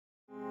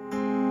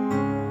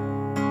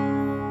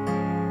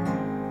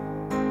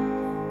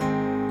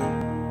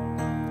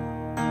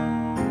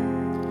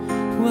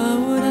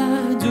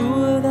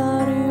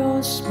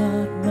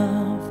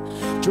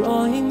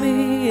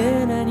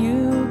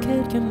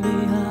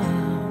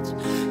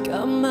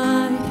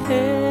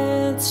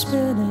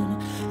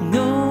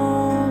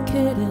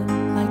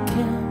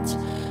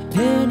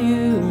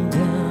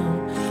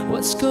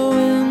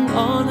going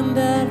on in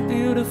that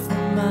beautiful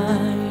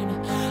mind?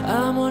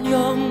 I'm on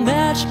your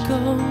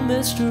magical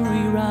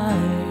mystery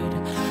ride,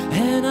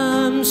 and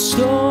I'm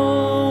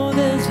so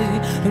dizzy,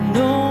 don't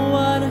know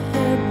what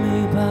hit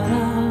me, but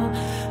I'll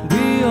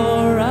be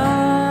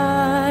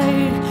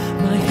alright.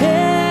 My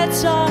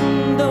head's on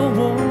the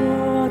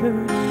water,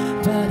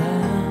 but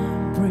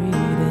I'm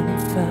breathing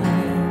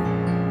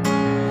fine.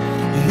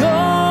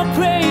 You're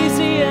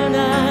crazy and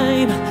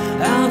I'm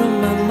out of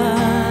my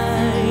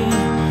mind,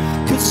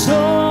 'cause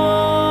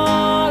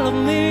all of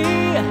me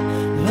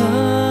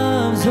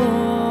loves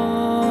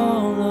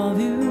all of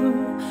you.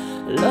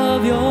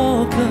 Love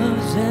your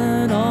curves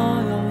and all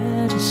your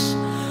edges,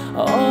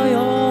 all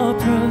your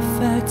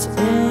perfect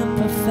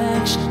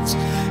imperfections.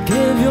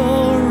 Give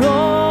your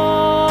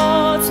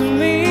all to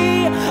me,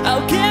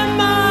 I'll give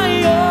my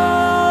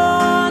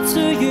all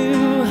to you.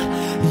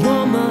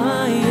 You're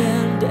my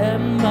end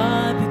and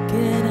my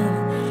beginning.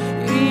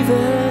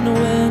 Even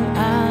when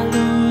I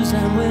lose,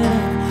 I'm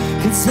winning,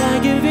 'cause I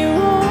give you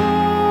all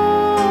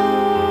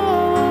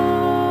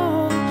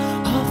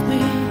of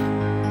me,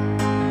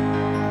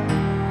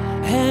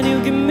 and you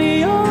give me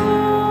all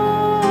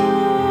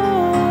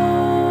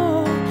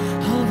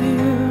of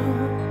you.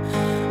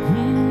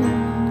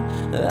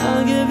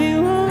 I'll give you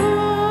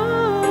all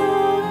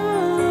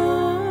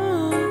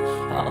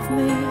of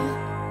me,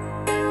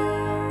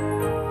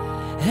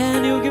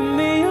 and you give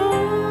me